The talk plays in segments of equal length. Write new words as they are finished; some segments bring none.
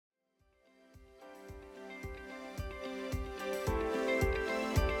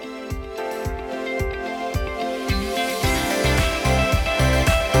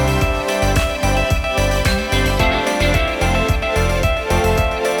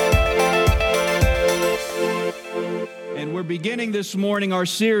beginning this morning our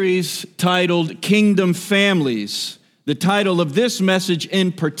series titled Kingdom Families. The title of this message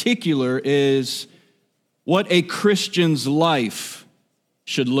in particular is What a Christian's Life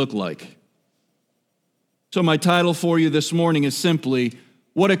Should Look Like. So my title for you this morning is simply,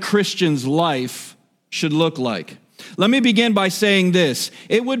 What a Christian's Life Should Look Like. Let me begin by saying this.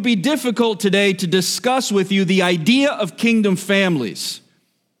 It would be difficult today to discuss with you the idea of kingdom families,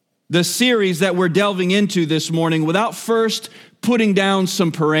 the series that we're delving into this morning, without first putting down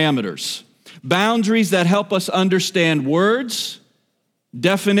some parameters, boundaries that help us understand words,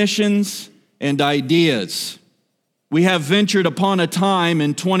 definitions, and ideas. We have ventured upon a time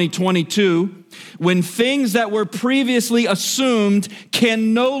in 2022 when things that were previously assumed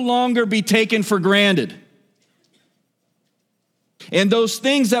can no longer be taken for granted. And those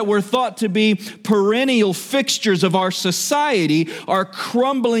things that were thought to be perennial fixtures of our society are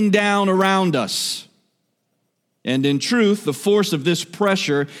crumbling down around us. And in truth, the force of this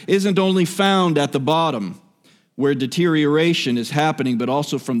pressure isn't only found at the bottom, where deterioration is happening, but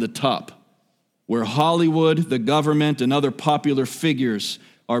also from the top, where Hollywood, the government, and other popular figures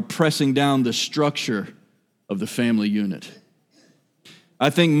are pressing down the structure of the family unit. I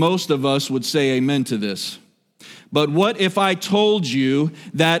think most of us would say amen to this. But what if I told you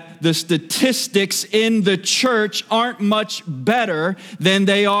that the statistics in the church aren't much better than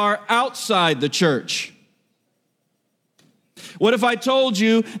they are outside the church? What if I told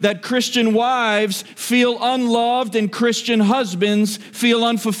you that Christian wives feel unloved and Christian husbands feel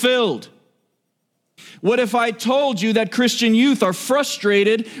unfulfilled? What if I told you that Christian youth are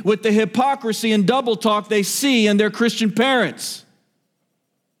frustrated with the hypocrisy and double talk they see in their Christian parents?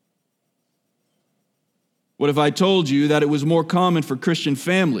 What if I told you that it was more common for Christian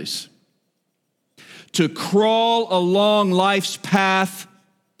families to crawl along life's path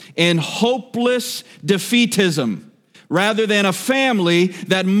in hopeless defeatism rather than a family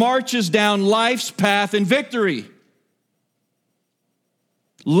that marches down life's path in victory,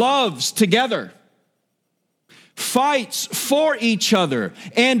 loves together, fights for each other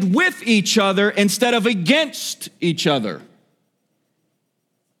and with each other instead of against each other?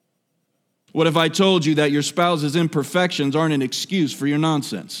 What if I told you that your spouse's imperfections aren't an excuse for your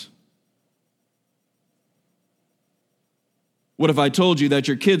nonsense? What if I told you that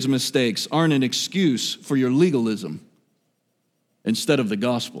your kids' mistakes aren't an excuse for your legalism instead of the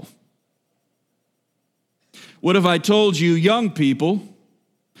gospel? What if I told you, young people,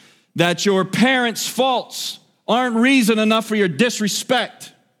 that your parents' faults aren't reason enough for your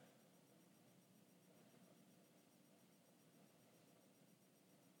disrespect?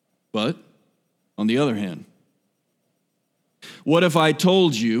 But on the other hand, what if I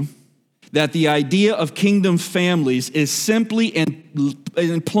told you that the idea of kingdom families is simply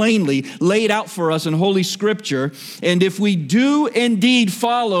and plainly laid out for us in Holy Scripture, and if we do indeed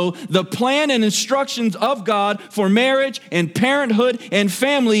follow the plan and instructions of God for marriage and parenthood and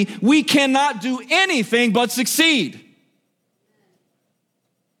family, we cannot do anything but succeed?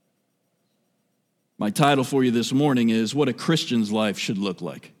 My title for you this morning is What a Christian's Life Should Look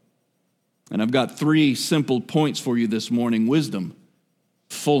Like. And I've got 3 simple points for you this morning: wisdom,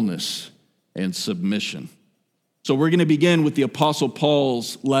 fullness, and submission. So we're going to begin with the Apostle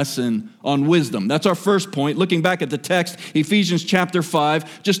Paul's lesson on wisdom. That's our first point. Looking back at the text, Ephesians chapter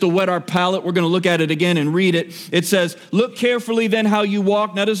 5, just to whet our palate, we're going to look at it again and read it. It says, "Look carefully then how you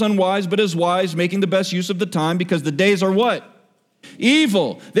walk, not as unwise, but as wise, making the best use of the time, because the days are" what?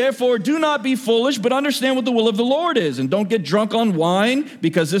 "Evil. Therefore, do not be foolish, but understand what the will of the Lord is. And don't get drunk on wine,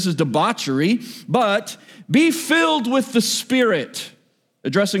 because this is debauchery, but be filled with the Spirit,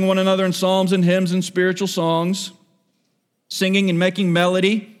 addressing one another in psalms and hymns and spiritual songs, singing and making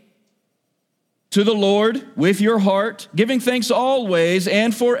melody to the Lord with your heart, giving thanks always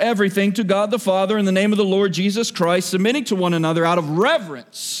and for everything to God the Father in the name of the Lord Jesus Christ, submitting to one another out of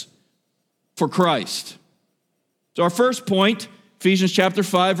reverence for Christ." So our first point, Ephesians chapter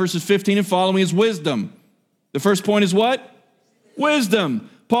 5, verses 15 and following, is wisdom. The first point is what? Wisdom.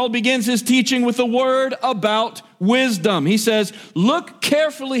 Paul begins his teaching with a word about wisdom. He says, "Look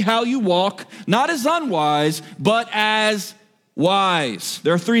carefully how you walk, not as unwise, but as wise."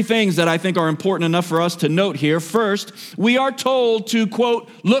 There are 3 things that I think are important enough for us to note here. First, we are told to, quote,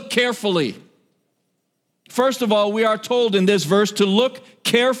 look carefully. First of all, we are told in this verse to look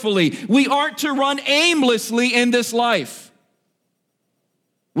carefully. We aren't to run aimlessly in this life.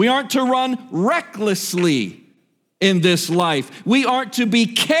 We aren't to run recklessly in this life. We aren't to be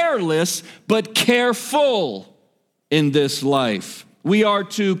careless, but careful in this life. We are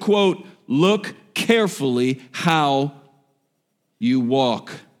to, quote, look carefully how you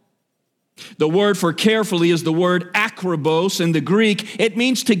walk. The word for carefully is the word akrobos in the Greek, it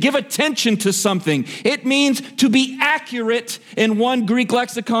means to give attention to something. It means to be accurate in one Greek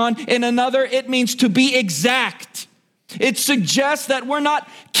lexicon. In another, it means to be exact. It suggests that we're not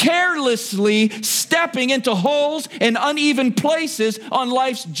carelessly stepping into holes and uneven places on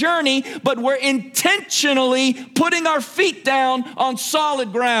life's journey, but we're intentionally putting our feet down on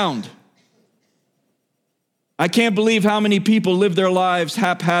solid ground. I can't believe how many people live their lives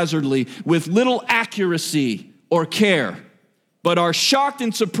haphazardly with little accuracy or care, but are shocked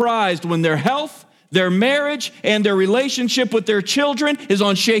and surprised when their health, their marriage, and their relationship with their children is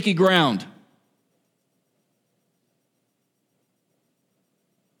on shaky ground.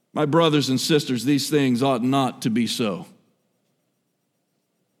 My brothers and sisters, these things ought not to be so.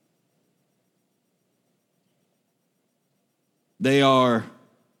 They are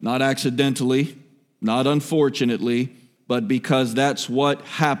not accidentally, not unfortunately, but because that's what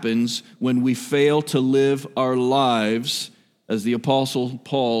happens when we fail to live our lives, as the Apostle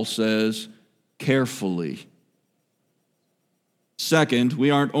Paul says, carefully. Second,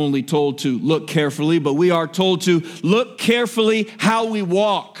 we aren't only told to look carefully, but we are told to look carefully how we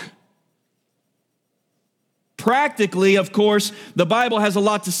walk. Practically, of course, the Bible has a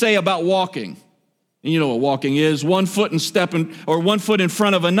lot to say about walking. And you know what walking is, 1 foot and stepping, or 1 foot in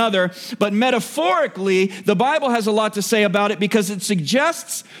front of another. But metaphorically, the Bible has a lot to say about it because it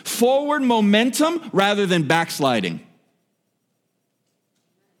suggests forward momentum rather than backsliding.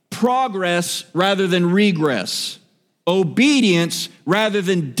 Progress rather than regress. Obedience rather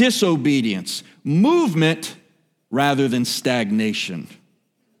than disobedience. Movement rather than stagnation.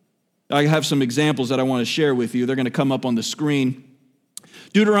 I have some examples that I want to share with you. They're going to come up on the screen.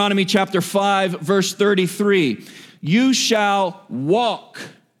 Deuteronomy chapter 5, verse 33. You shall walk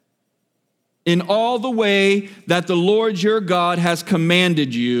in all the way that the Lord your God has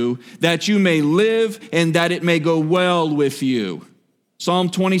commanded you, that you may live and that it may go well with you. Psalm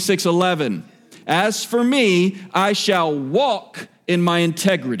 26:11. As for me, I shall walk in my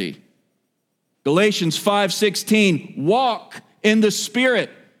integrity. Galatians 5:16. Walk in the Spirit,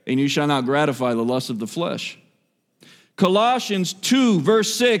 and you shall not gratify the lust of the flesh. Colossians 2,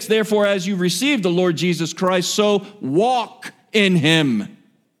 verse 6, therefore, as you received the Lord Jesus Christ, so walk in him.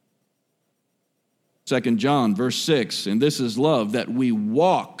 2 John, verse 6, and this is love, that we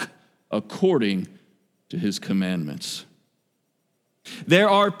walk according to his commandments. There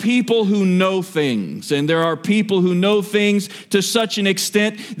are people who know things, and there are people who know things to such an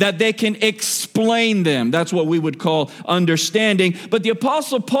extent that they can explain them. That's what we would call understanding. But the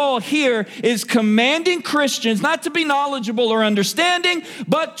Apostle Paul here is commanding Christians not to be knowledgeable or understanding,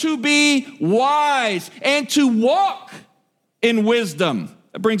 but to be wise and to walk in wisdom.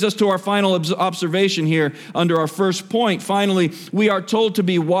 That brings us to our final observation here under our first point. Finally, we are told to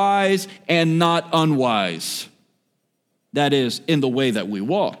be wise and not unwise. That is, in the way that we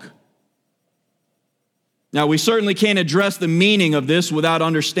walk. Now, we certainly can't address the meaning of this without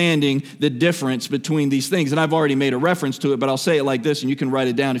understanding the difference between these things. And I've already made a reference to it, but I'll say it like this, and you can write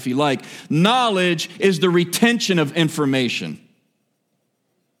it down if you like. Knowledge is the retention of information.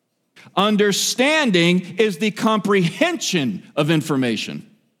 Understanding is the comprehension of information.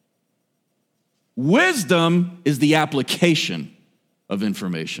 Wisdom is the application of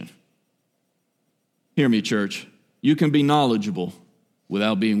information. Hear me, church. You can be knowledgeable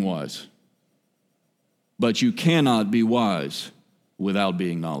without being wise. But you cannot be wise without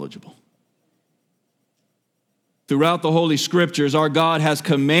being knowledgeable. Throughout the Holy Scriptures, our God has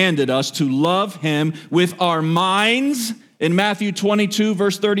commanded us to love him with our minds, in Matthew 22,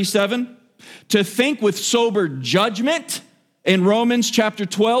 verse 37, to think with sober judgment, in Romans chapter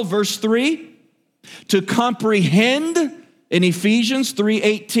 12, verse 3, to comprehend, in Ephesians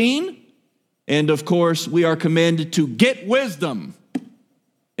 3:18, and of course, we are commanded to get wisdom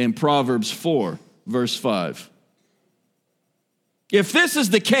in Proverbs 4, verse 5. If this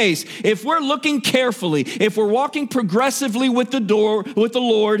is the case, if we're looking carefully, if we're walking progressively with the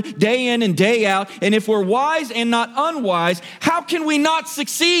Lord day in and day out, and if we're wise and not unwise, how can we not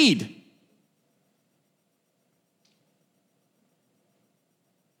succeed?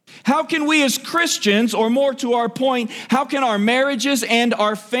 How can we as Christians, or more to our point, how can our marriages and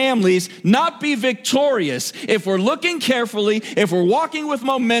our families not be victorious if we're looking carefully, if we're walking with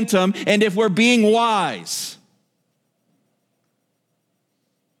momentum, and if we're being wise?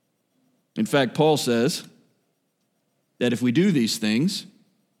 In fact, Paul says that if we do these things,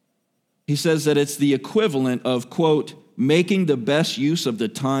 he says that it's the equivalent of, quote, making the best use of the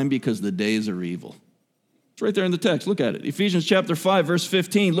time because the days are evil. It's right there in the text. Look at it. Ephesians chapter 5, verse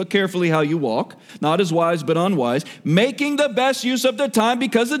 15. Look carefully how you walk, not as wise but unwise, making the best use of the time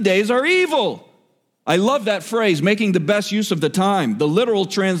because the days are evil. I love that phrase, making the best use of the time. The literal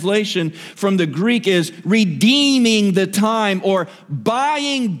translation from the Greek is redeeming the time or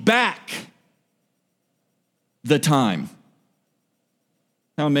buying back the time.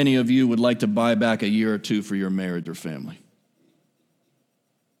 How many of you would like to buy back a year or two for your marriage or family?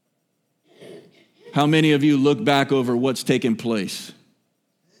 How many of you look back over what's taken place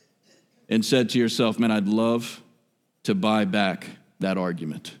and said to yourself, man, I'd love to buy back that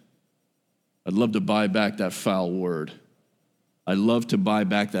argument. I'd love to buy back that foul word. I'd love to buy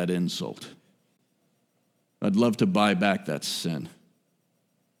back that insult. I'd love to buy back that sin.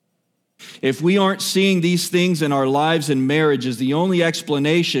 If we aren't seeing these things in our lives and marriages, the only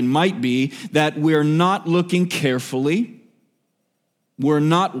explanation might be that we're not looking carefully, we're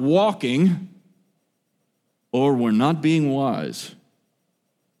not walking, or we're not being wise.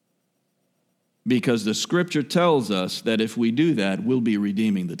 Because the scripture tells us that if we do that, we'll be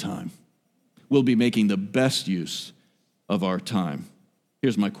redeeming the time. We'll be making the best use of our time.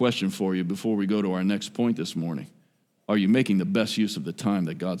 Here's my question for you before we go to our next point this morning. Are you making the best use of the time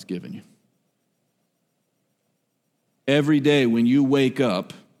that God's given you? Every day when you wake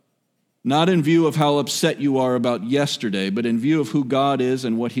up, not in view of how upset you are about yesterday, but in view of who God is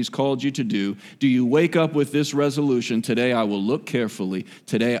and what He's called you to do you wake up with this resolution, today I will look carefully,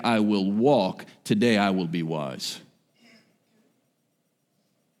 today I will walk, today I will be wise?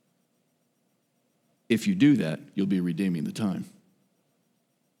 If you do that, you'll be redeeming the time.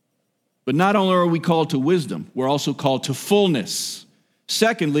 But not only are we called to wisdom, we're also called to fullness.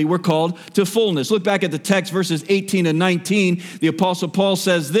 Secondly, we're called to fullness. Look back at the text, verses 18 and 19. The Apostle Paul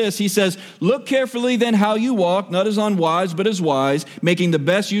says this. He says, look carefully then how you walk, not as unwise, but as wise, making the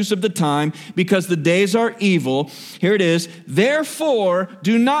best use of the time, because the days are evil. Here it is. Therefore,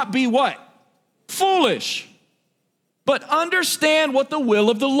 do not be what? Foolish, but understand what the will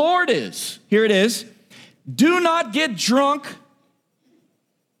of the Lord is. Here it is. Do not get drunk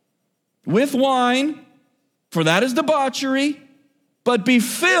with wine, for that is debauchery, but be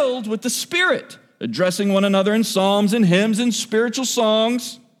filled with the Spirit, addressing one another in psalms and hymns and spiritual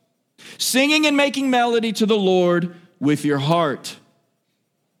songs, singing and making melody to the Lord with your heart.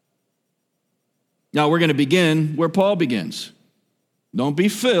 Now we're going to begin where Paul begins. Don't be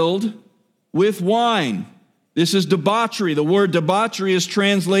filled with wine. This is debauchery. The word debauchery is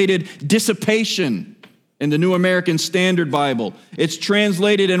translated dissipation in the New American Standard Bible. It's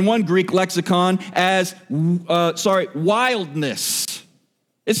translated in one Greek lexicon as, wildness.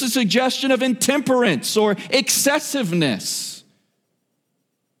 It's a suggestion of intemperance or excessiveness.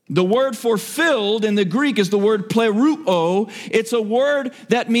 The word for filled in the Greek is the word pleruo. It's a word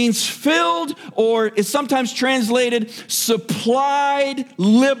that means filled, or is sometimes translated supplied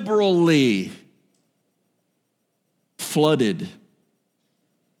liberally, flooded,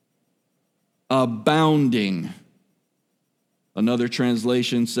 abounding. Another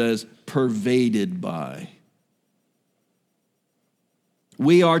translation says pervaded by.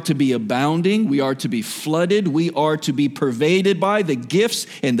 We are to be abounding. We are to be flooded. We are to be pervaded by the gifts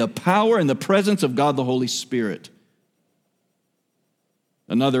and the power and the presence of God the Holy Spirit.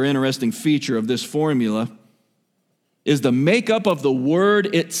 Another interesting feature of this formula is the makeup of the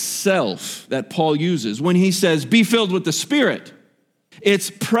word itself that Paul uses when he says, be filled with the Spirit. It's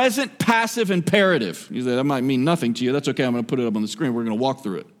present passive imperative. You say, that might mean nothing to you. That's okay. I'm going to put it up on the screen. We're going to walk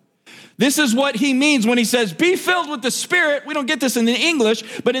through it. This is what he means when he says, be filled with the Spirit. We don't get this in the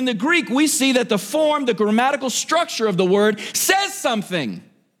English, but in the Greek, we see that the form, the grammatical structure of the word says something.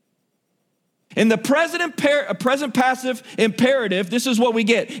 In the present passive imperative, this is what we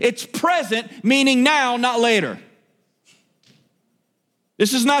get. It's present, meaning now, not later.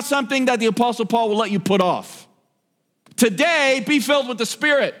 This is not something that the Apostle Paul will let you put off. Today, be filled with the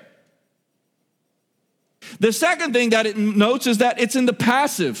Spirit. The second thing that it notes is that it's in the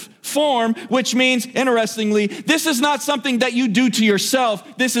passive form, which means, interestingly, this is not something that you do to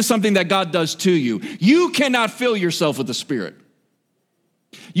yourself. This is something that God does to you. You cannot fill yourself with the Spirit.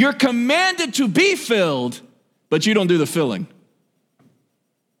 You're commanded to be filled, but you don't do the filling.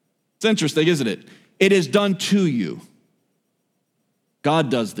 It's interesting, isn't it? It is done to you. God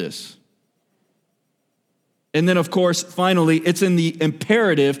does this. And then, of course, finally, it's in the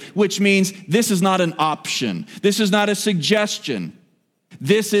imperative, which means this is not an option. This is not a suggestion.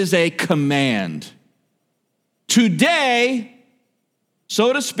 This is a command. Today,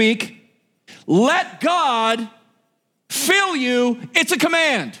 so to speak, let God fill you. It's a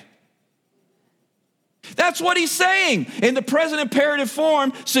command. That's what he's saying. In the present imperative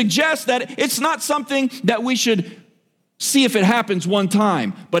form suggests that it's not something that we should see if it happens one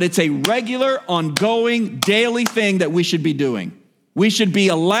time, but it's a regular, ongoing, daily thing that we should be doing. We should be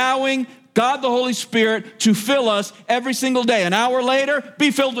allowing God the Holy Spirit to fill us every single day. An hour later,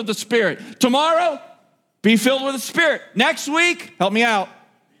 be filled with the Spirit. Tomorrow, be filled with the Spirit. Next week, help me out,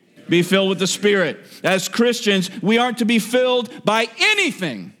 be filled with the Spirit. As Christians, we aren't to be filled by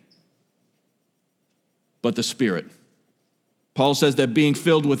anything but the Spirit. Paul says that being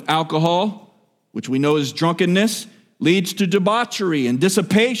filled with alcohol, which we know is drunkenness, leads to debauchery and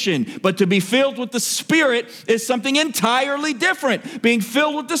dissipation. But to be filled with the Spirit is something entirely different. Being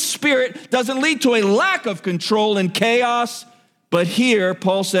filled with the Spirit doesn't lead to a lack of control and chaos. But here,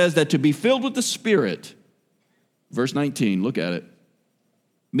 Paul says that to be filled with the Spirit, verse 19, look at it,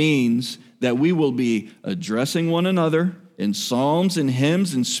 means that we will be addressing one another in psalms and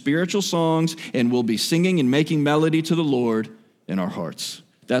hymns and spiritual songs, and we'll be singing and making melody to the Lord in our hearts.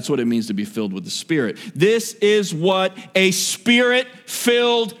 That's what it means to be filled with the Spirit. This is what a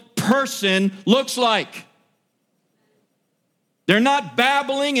Spirit-filled person looks like. They're not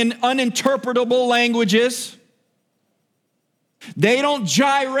babbling in uninterpretable languages. They don't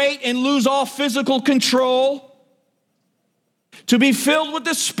gyrate and lose all physical control. To be filled with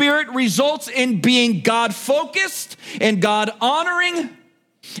the Spirit results in being God-focused and God-honoring,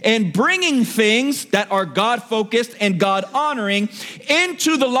 and bringing things that are God-focused and God-honoring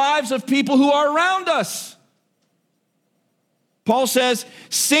into the lives of people who are around us. Paul says,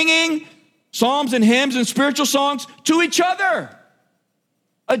 singing psalms and hymns and spiritual songs to each other,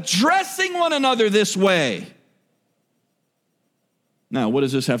 addressing one another this way. Now, what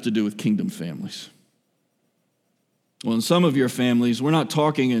does this have to do with kingdom families? Well, in some of your families, we're not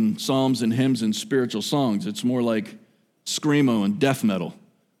talking in psalms and hymns and spiritual songs. It's more like screamo and death metal.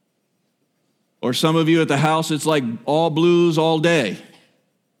 Or some of you at the house, it's like all blues all day.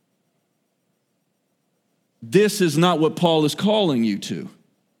 This is not what Paul is calling you to.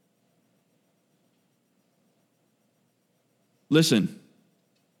 Listen,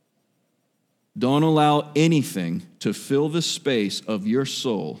 don't allow anything to fill the space of your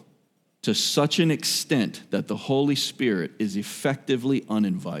soul to such an extent that the Holy Spirit is effectively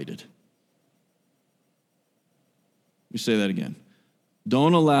uninvited. Let me say that again.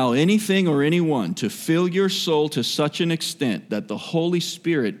 Don't allow anything or anyone to fill your soul to such an extent that the Holy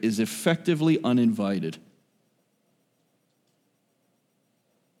Spirit is effectively uninvited.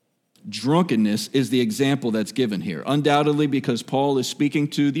 Drunkenness is the example that's given here, undoubtedly because Paul is speaking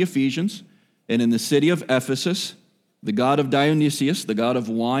to the Ephesians, and in the city of Ephesus, the god of Dionysius, the god of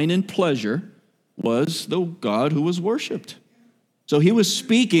wine and pleasure, was the god who was worshipped. So he was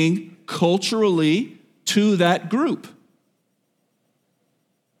speaking culturally to that group.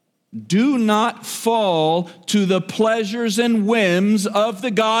 Do not fall to the pleasures and whims of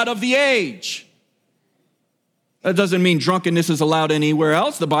the god of the age. That doesn't mean drunkenness is allowed anywhere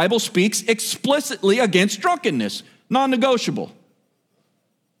else. The Bible speaks explicitly against drunkenness, non-negotiable.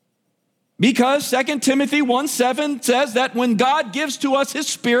 Because 2 Timothy 1:7 says that when God gives to us his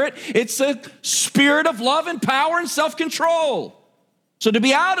Spirit, it's a spirit of love and power and self-control. So to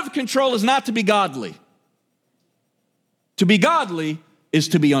be out of control is not to be godly. To be godly is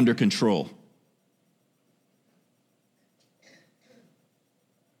to be under control.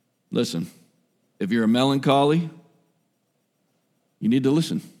 Listen, if you're a melancholy, you need to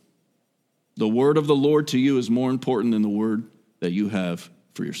listen. The word of the Lord to you is more important than the word that you have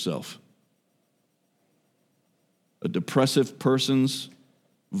for yourself. A depressive person's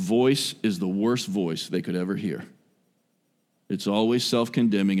voice is the worst voice they could ever hear. It's always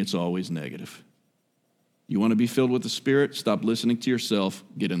self-condemning. It's always negative. You want to be filled with the Spirit? Stop listening to yourself.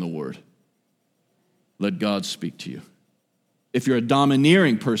 Get in the Word. Let God speak to you. If you're a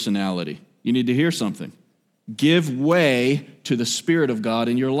domineering personality, you need to hear something. Give way to the Spirit of God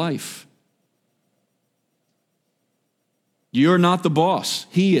in your life. You're not the boss.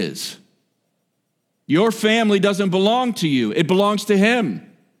 He is. Your family doesn't belong to you. It belongs to him.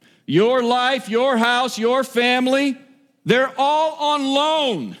 Your life, your house, your family, they're all on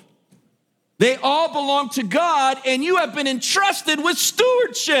loan. They all belong to God, and you have been entrusted with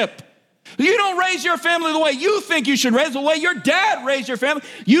stewardship. You don't raise your family the way you think you should raise, the way your dad raised your family.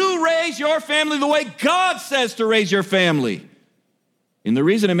 You raise your family the way God says to raise your family. And the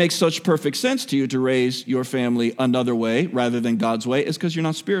reason it makes such perfect sense to you to raise your family another way rather than God's way is because you're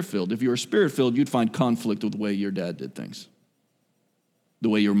not Spirit-filled. If you were Spirit-filled, you'd find conflict with the way your dad did things, the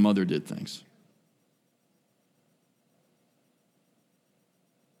way your mother did things.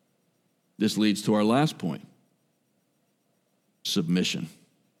 This leads to our last point, submission.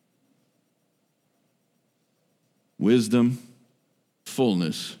 Wisdom,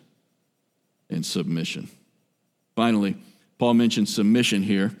 fullness, and submission. Finally, Paul mentions submission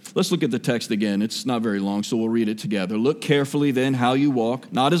here. Let's look at the text again. It's not very long, so we'll read it together. Look carefully then how you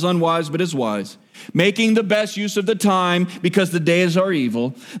walk, not as unwise, but as wise, making the best use of the time, because the days are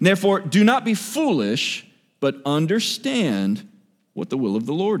evil. Therefore, do not be foolish, but understand what the will of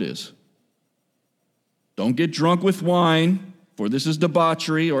the Lord is. Don't get drunk with wine, for this is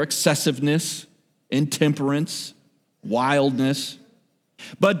debauchery or excessiveness, intemperance, wildness.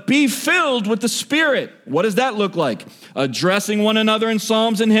 But be filled with the Spirit. What does that look like? Addressing one another in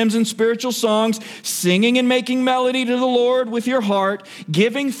psalms and hymns and spiritual songs, singing and making melody to the Lord with your heart,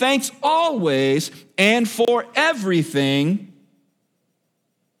 giving thanks always and for everything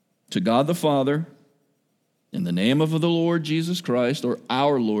to God the Father in the name of the Lord Jesus Christ, or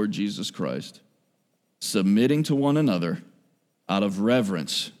our Lord Jesus Christ, submitting to one another out of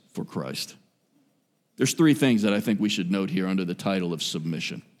reverence for Christ. There's three things that I think we should note here under the title of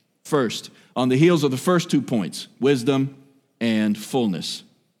submission. First, on the heels of the first 2 points, wisdom and fullness.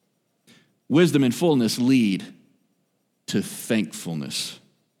 Wisdom and fullness lead to thankfulness.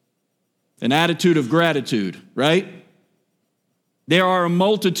 An attitude of gratitude, right? There are a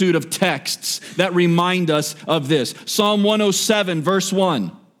multitude of texts that remind us of this. Psalm 107, verse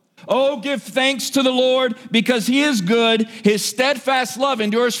 1. Oh, give thanks to the Lord because he is good. His steadfast love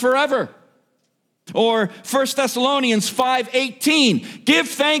endures forever. Or 1 Thessalonians 5:18, give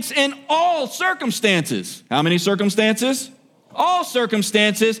thanks in all circumstances. How many circumstances? All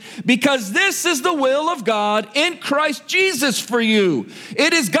circumstances, because this is the will of God in Christ Jesus for you.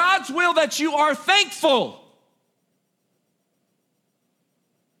 It is God's will that you are thankful.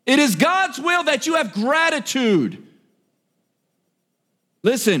 It is God's will that you have gratitude.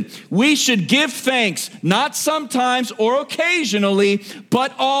 Listen, we should give thanks, not sometimes or occasionally,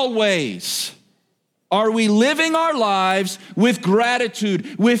 but always. Are we living our lives with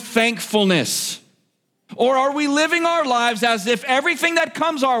gratitude, with thankfulness? Or are we living our lives as if everything that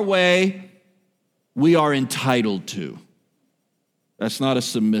comes our way, we are entitled to? That's not a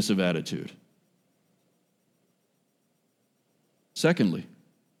submissive attitude. Secondly,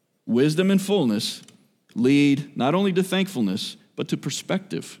 wisdom and fullness lead not only to thankfulness, but to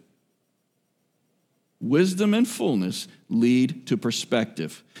perspective. Wisdom and fullness lead to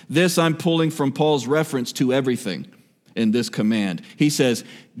perspective. This I'm pulling from Paul's reference to everything in this command. He says,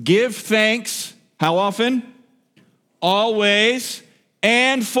 give thanks, how often? Always,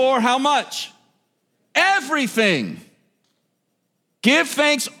 and for how much? Everything. Give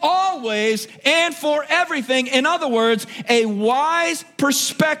thanks always and for everything. In other words, a wise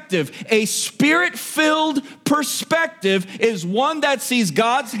perspective, a spirit-filled perspective is one that sees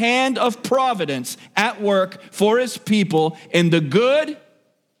God's hand of providence at work for his people in the good,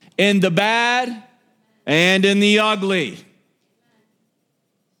 in the bad, and in the ugly.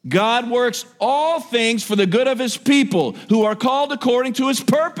 God works all things for the good of his people who are called according to his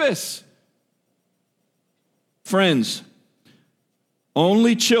purpose. Friends,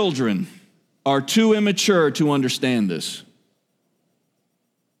 only children are too immature to understand this.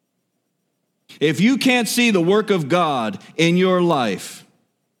 If you can't see the work of God in your life,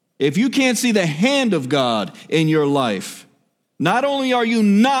 if you can't see the hand of God in your life, not only are you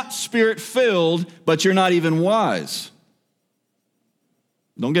not spirit-filled, but you're not even wise.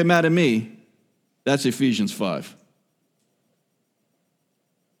 Don't get mad at me. That's Ephesians 5.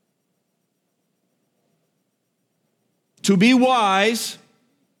 To be wise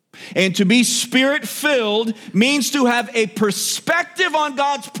and to be spirit-filled means to have a perspective on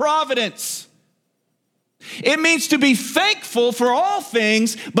God's providence. It means to be thankful for all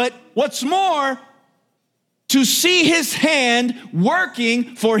things, but what's more, to see his hand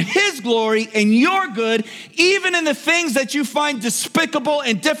working for his glory and your good, even in the things that you find despicable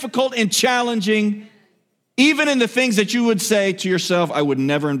and difficult and challenging, even in the things that you would say to yourself, I would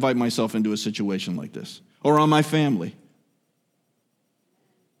never invite myself into a situation like this, or on my family.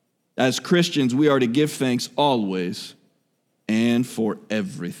 As Christians, we are to give thanks always and for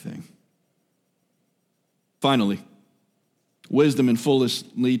everything. Finally, wisdom and fullness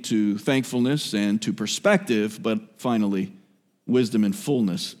lead to thankfulness and to perspective, but finally, wisdom and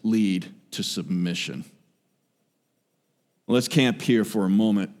fullness lead to submission. Let's camp here for a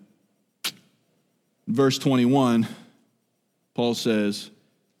moment. Verse 21, Paul says,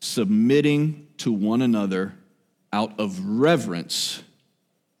 submitting to one another out of reverence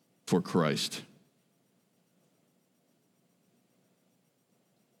for Christ.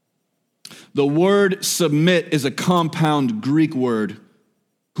 The word submit is a compound Greek word.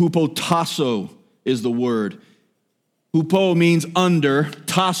 Hupotasso is the word. Hupo means under,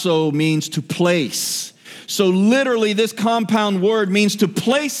 tasso means to place. So literally, this compound word means to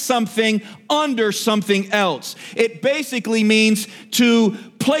place something under something else. It basically means to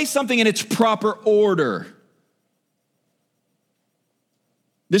place something in its proper order.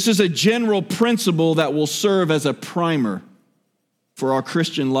 This is a general principle that will serve as a primer for our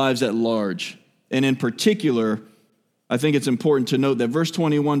Christian lives at large. And in particular, I think it's important to note that verse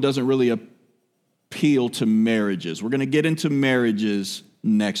 21 doesn't really appeal to marriages. We're going to get into marriages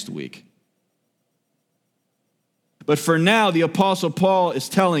next week. But for now, the Apostle Paul is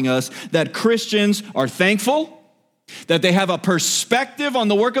telling us that Christians are thankful, that they have a perspective on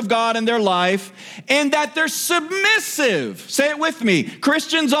the work of God in their life, and that they're submissive. Say it with me.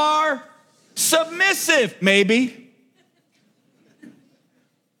 Christians are submissive, maybe.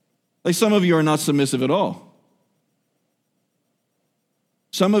 Like some of you are not submissive at all.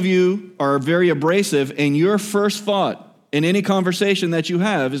 Some of you are very abrasive, and your first thought in any conversation that you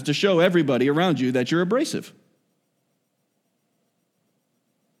have is to show everybody around you that you're abrasive.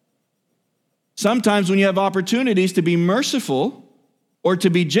 Sometimes when you have opportunities to be merciful or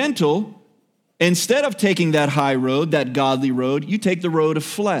to be gentle, instead of taking that high road, that godly road, you take the road of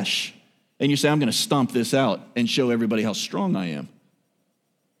flesh. And you say, I'm going to stomp this out and show everybody how strong I am,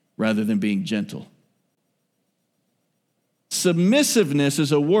 rather than being gentle. Submissiveness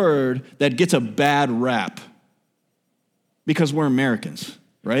is a word that gets a bad rap because we're Americans,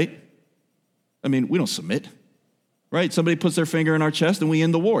 right? I mean, we don't submit. Right? Somebody puts their finger in our chest and we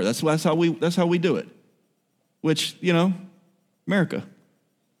end the war. That's how we do it. Which, America.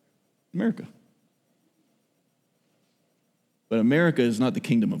 But America is not the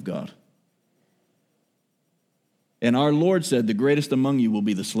kingdom of God. And our Lord said, the greatest among you will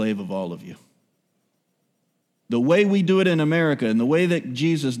be the slave of all of you. The way we do it in America and the way that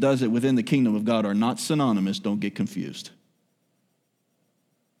Jesus does it within the kingdom of God are not synonymous. Don't get confused.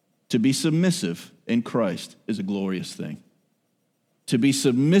 To be submissive in Christ is a glorious thing. To be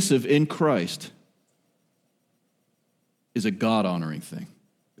submissive in Christ is a God-honoring thing.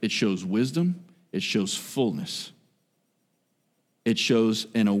 It shows wisdom. It shows fullness. It shows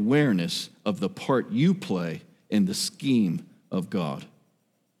an awareness of the part you play in the scheme of God.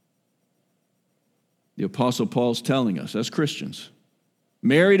 The Apostle Paul's telling us, as Christians,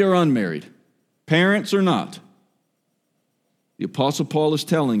 married or unmarried, parents or not, the Apostle Paul is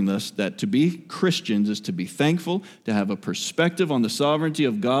telling us that to be Christians is to be thankful, to have a perspective on the sovereignty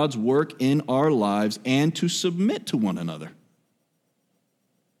of God's work in our lives, and to submit to one another.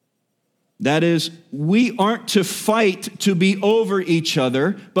 That is, we aren't to fight to be over each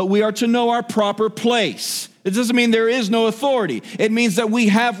other, but we are to know our proper place. It doesn't mean there is no authority. It means that we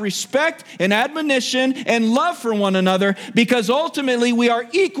have respect and admonition and love for one another because ultimately we are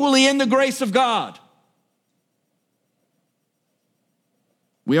equally in the grace of God.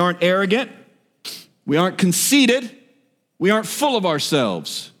 We aren't arrogant. We aren't conceited. We aren't full of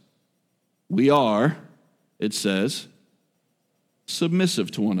ourselves. We are, it says, submissive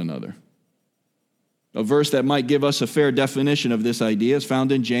to one another. A verse that might give us a fair definition of this idea is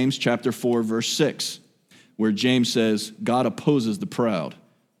found in James chapter 4, verse 6, where James says, God opposes the proud,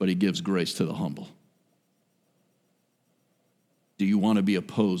 but he gives grace to the humble. Do you want to be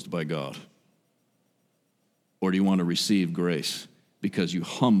opposed by God? Or do you want to receive grace because you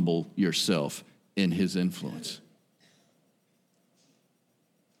humble yourself in his influence?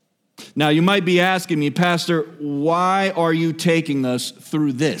 Now, you might be asking me, Pastor, why are you taking us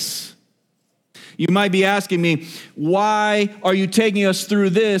through this? You might be asking me, why are you taking us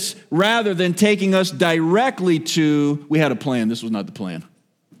through this rather than taking us directly to, we had a plan, this was not the plan.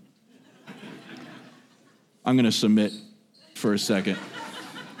 I'm going to submit for a second.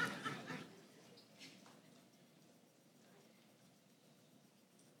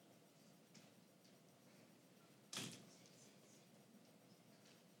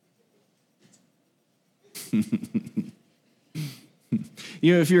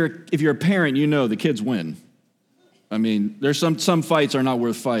 You know, if you're a parent, you know the kids win. I mean, there's some fights are not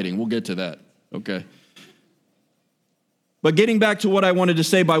worth fighting. We'll get to that, okay? But getting back to what I wanted to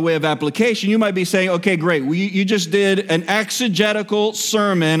say by way of application, you might be saying, okay, great. Well, you just did an exegetical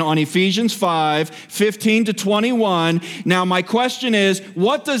sermon on Ephesians 5, 15 to 21. Now, my question is,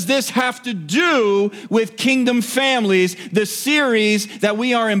 what does this have to do with Kingdom Families, the series that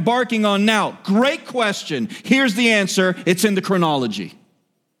we are embarking on now? Great question. Here's the answer. It's in the chronology.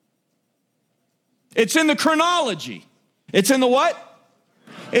 It's in the chronology. It's in the what?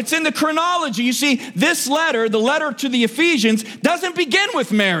 It's in the chronology. You see, this letter, the letter to the Ephesians, doesn't begin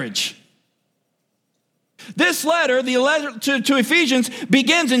with marriage. This letter, the letter to Ephesians,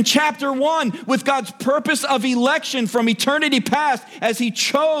 begins in chapter 1 with God's purpose of election from eternity past as he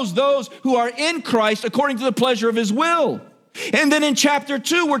chose those who are in Christ according to the pleasure of his will. And then in chapter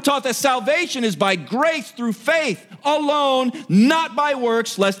 2, we're taught that salvation is by grace through faith alone, not by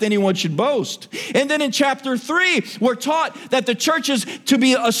works, lest anyone should boast. And then in chapter 3, we're taught that the church is to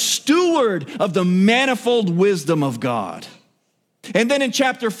be a steward of the manifold wisdom of God. And then in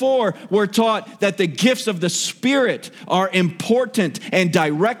chapter 4, we're taught that the gifts of the Spirit are important and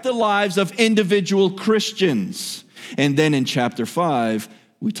direct the lives of individual Christians. And then in chapter 5,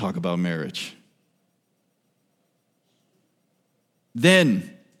 we talk about marriage. Then,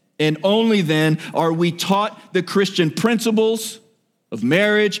 and only then, are we taught the Christian principles of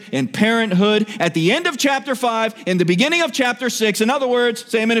marriage and parenthood at the end of chapter 5 and the beginning of chapter 6. In other words,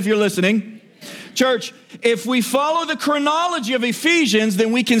 say amen if you're listening. Church, if we follow the chronology of Ephesians,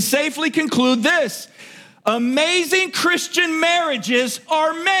 then we can safely conclude this. Amazing Christian marriages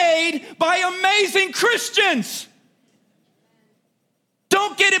are made by amazing Christians.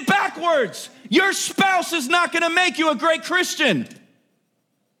 Don't get it backwards. Your spouse is not going to make you a great Christian.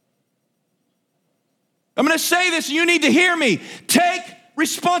 I'm going to say this, and you need to hear me. Take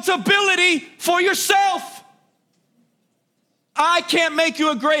responsibility for yourself. I can't make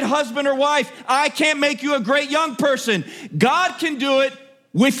you a great husband or wife. I can't make you a great young person. God can do it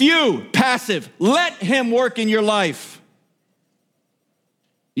with you, passive. Let him work in your life.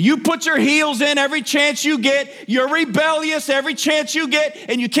 You put your heels in every chance you get. You're rebellious every chance you get,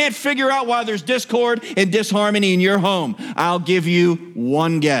 and you can't figure out why there's discord and disharmony in your home. I'll give you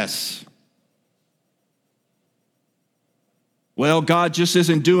one guess. Well, God just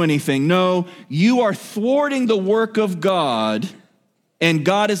isn't doing anything. No, you are thwarting the work of God, and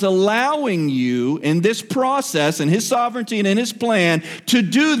God is allowing you in this process, in his sovereignty and in his plan, to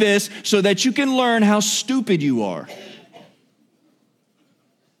do this so that you can learn how stupid you are.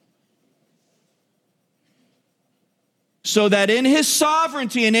 So that in his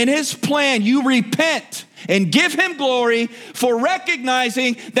sovereignty and in his plan, you repent and give him glory for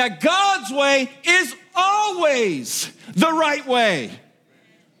recognizing that God's way is always the right way.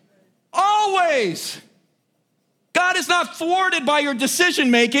 Always. God is not thwarted by your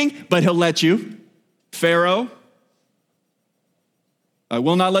decision making, but he'll let you. Pharaoh, I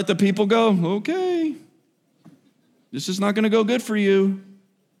will not let the people go. Okay. This is not going to go good for you.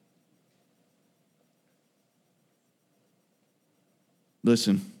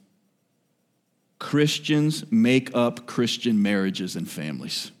 Listen, Christians make up Christian marriages and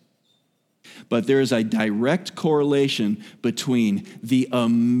families. But there is a direct correlation between the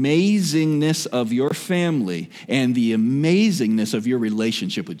amazingness of your family and the amazingness of your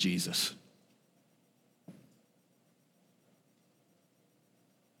relationship with Jesus.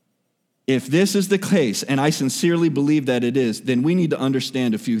 If this is the case, and I sincerely believe that it is, then we need to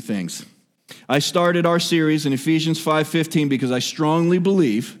understand a few things. I started our series in Ephesians 5:15 because I strongly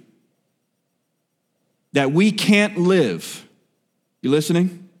believe that we can't live. You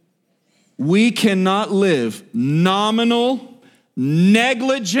listening? We cannot live nominal,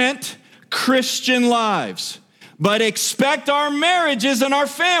 negligent Christian lives, but expect our marriages and our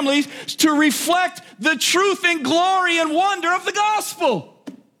families to reflect the truth and glory and wonder of the gospel.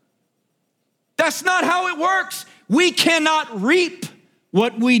 That's not how it works. We cannot reap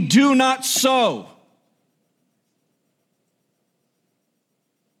what we do not sow.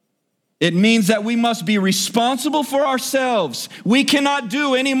 It means that we must be responsible for ourselves. We cannot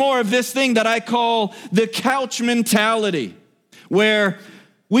do any more of this thing that I call the couch mentality, where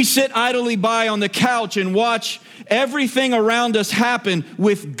we sit idly by on the couch and watch everything around us happen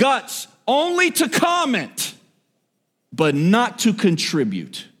with guts only to comment, but not to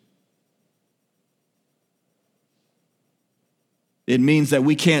contribute. It means that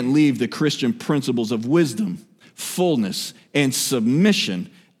we can't leave the Christian principles of wisdom, fullness, and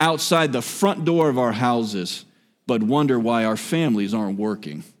submission outside the front door of our houses, but wonder why our families aren't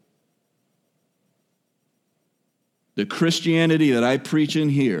working. The Christianity that I preach in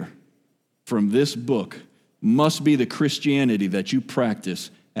here from this book must be the Christianity that you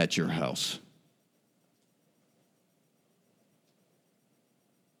practice at your house.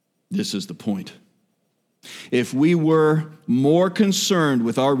 This is the point. If we were more concerned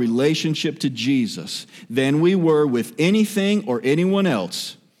with our relationship to Jesus than we were with anything or anyone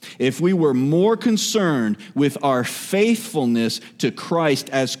else, if we were more concerned with our faithfulness to Christ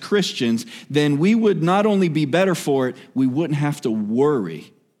as Christians, then we would not only be better for it, we wouldn't have to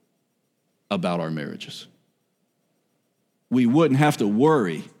worry about our marriages. We wouldn't have to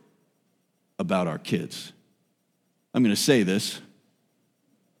worry about our kids. I'm going to say this,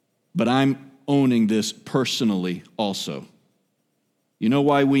 but I'm owning this personally also. You know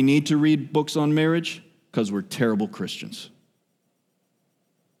why we need to read books on marriage? Because we're terrible Christians.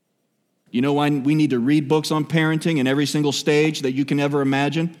 You know why we need to read books on parenting in every single stage that you can ever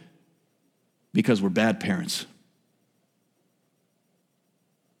imagine? Because we're bad parents.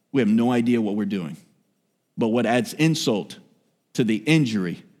 We have no idea what we're doing. But what adds insult to the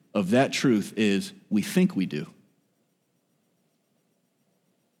injury of that truth is we think we do.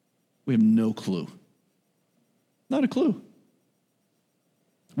 We have no clue. Not a clue.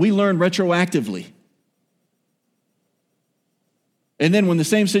 We learn retroactively. And then when the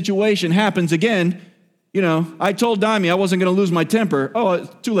same situation happens again, I told Dimey I wasn't going to lose my temper. Oh, it's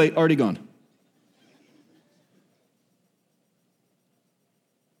too late, already gone.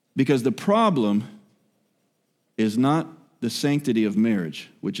 Because the problem is not the sanctity of marriage,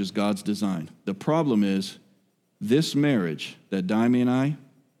 which is God's design. The problem is this marriage that Dimey and I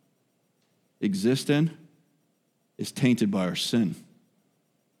exist in is tainted by our sin.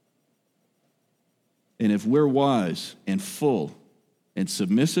 And if we're wise and full and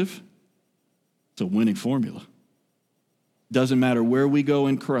submissive, it's a winning formula. Doesn't matter where we go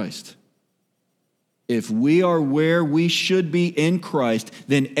in Christ. If we are where we should be in Christ,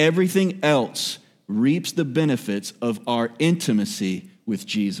 then everything else reaps the benefits of our intimacy with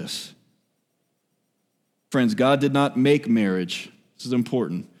Jesus. Friends, God did not make marriage, this is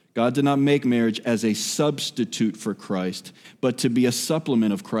important, God did not make marriage as a substitute for Christ, but to be a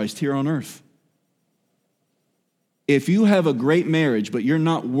supplement of Christ here on earth. If you have a great marriage, but you're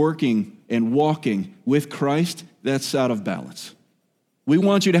not working and walking with Christ, that's out of balance. We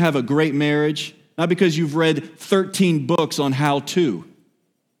want you to have a great marriage, not because you've read 13 books on how to,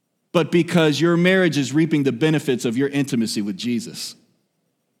 but because your marriage is reaping the benefits of your intimacy with Jesus.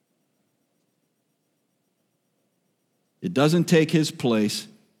 It doesn't take his place.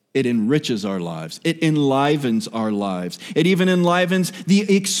 It enriches our lives. It enlivens our lives. It even enlivens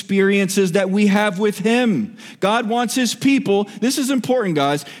the experiences that we have with him. God wants his people, this is important,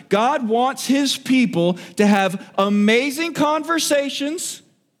 guys. God wants his people to have amazing conversations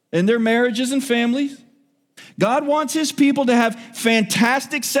in their marriages and families. God wants his people to have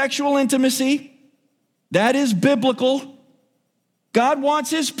fantastic sexual intimacy. That is biblical. God wants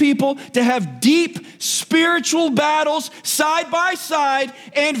his people to have deep spiritual battles side by side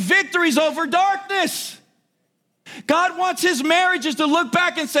and victories over darkness. God wants his marriages to look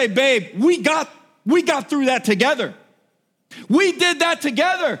back and say, babe, we got through that together. We did that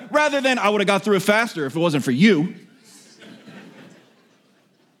together, rather than I would have got through it faster if it wasn't for you.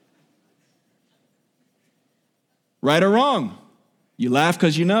 Right or wrong? You laugh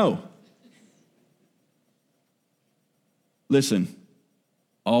because you know. Listen,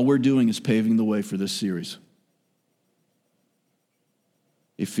 all we're doing is paving the way for this series.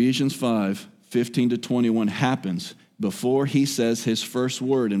 Ephesians 5:15-21 happens before he says his first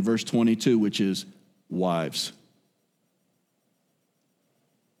word in verse 22, which is wives.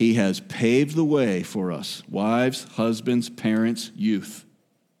 He has paved the way for us, wives, husbands, parents, youth.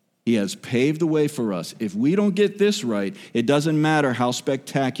 He has paved the way for us. If we don't get this right, it doesn't matter how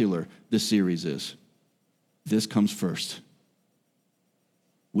spectacular the series is. This comes first.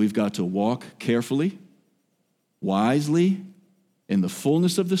 We've got to walk carefully, wisely, in the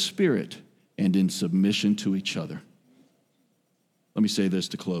fullness of the Spirit, and in submission to each other. Let me say this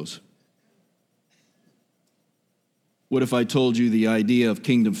to close. What if I told you the idea of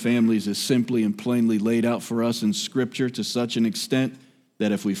kingdom families is simply and plainly laid out for us in Scripture to such an extent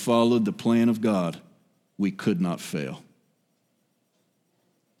that if we followed the plan of God, we could not fail?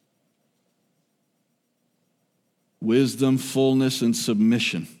 Wisdom, fullness, and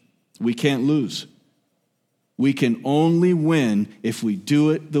submission. We can't lose. We can only win if we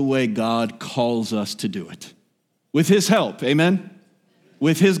do it the way God calls us to do it. With his help, amen?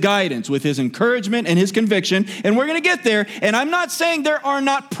 With his guidance, with his encouragement and his conviction, and we're going to get there. And I'm not saying there are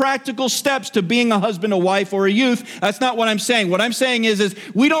not practical steps to being a husband, a wife, or a youth. That's not what I'm saying. What I'm saying is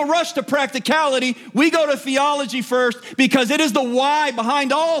we don't rush to practicality. We go to theology first because it is the why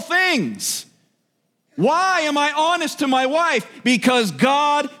behind all things. Why am I honest to my wife? Because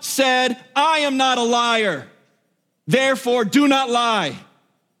God said, I am not a liar. Therefore, do not lie.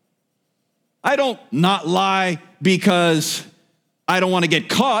 I don't not lie because I don't want to get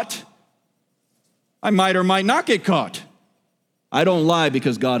caught. I might or might not get caught. I don't lie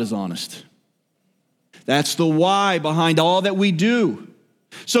because God is honest. That's the why behind all that we do.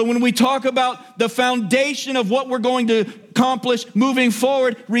 So when we talk about the foundation of what we're going to accomplish moving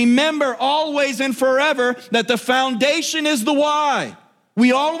forward, remember always and forever that the foundation is the why.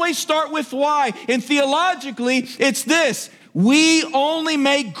 We always start with why. And theologically, it's this. We only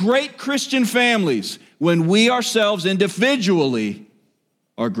make great Christian families when we ourselves individually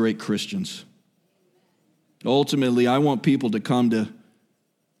are great Christians. Ultimately, I want people to come to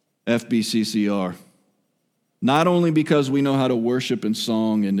FBCCR, not only because we know how to worship in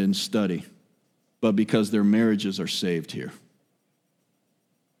song and in study, but because their marriages are saved here.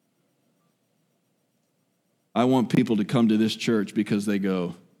 I want people to come to this church because they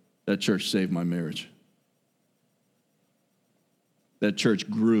go, that church saved my marriage. That church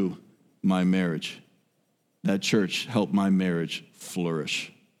grew my marriage. That church helped my marriage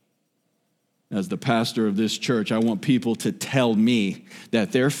flourish. As the pastor of this church, I want people to tell me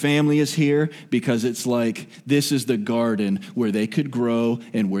that their family is here because it's like this is the garden where they could grow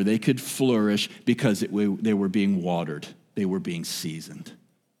and where they could flourish because they were being watered. They were being seasoned.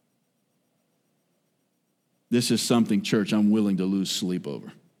 This is something, church, I'm willing to lose sleep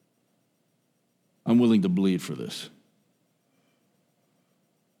over. I'm willing to bleed for this.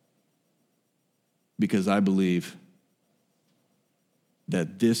 Because I believe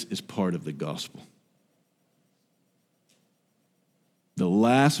that this is part of the gospel. The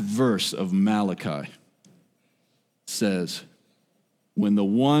last verse of Malachi says, when the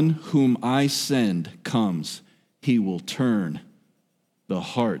one whom I send comes, he will turn the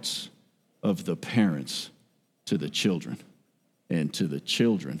hearts of the parents to the children, and to the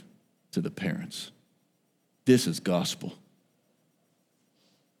children to the parents. This is gospel.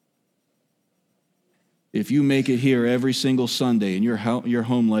 If you make it here every single Sunday and your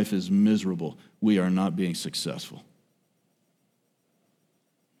home life is miserable, we are not being successful.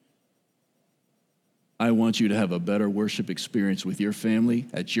 I want you to have a better worship experience with your family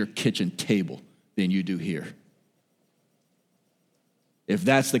at your kitchen table than you do here. If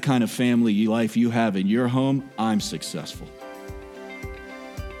that's the kind of family life you have in your home, I'm successful.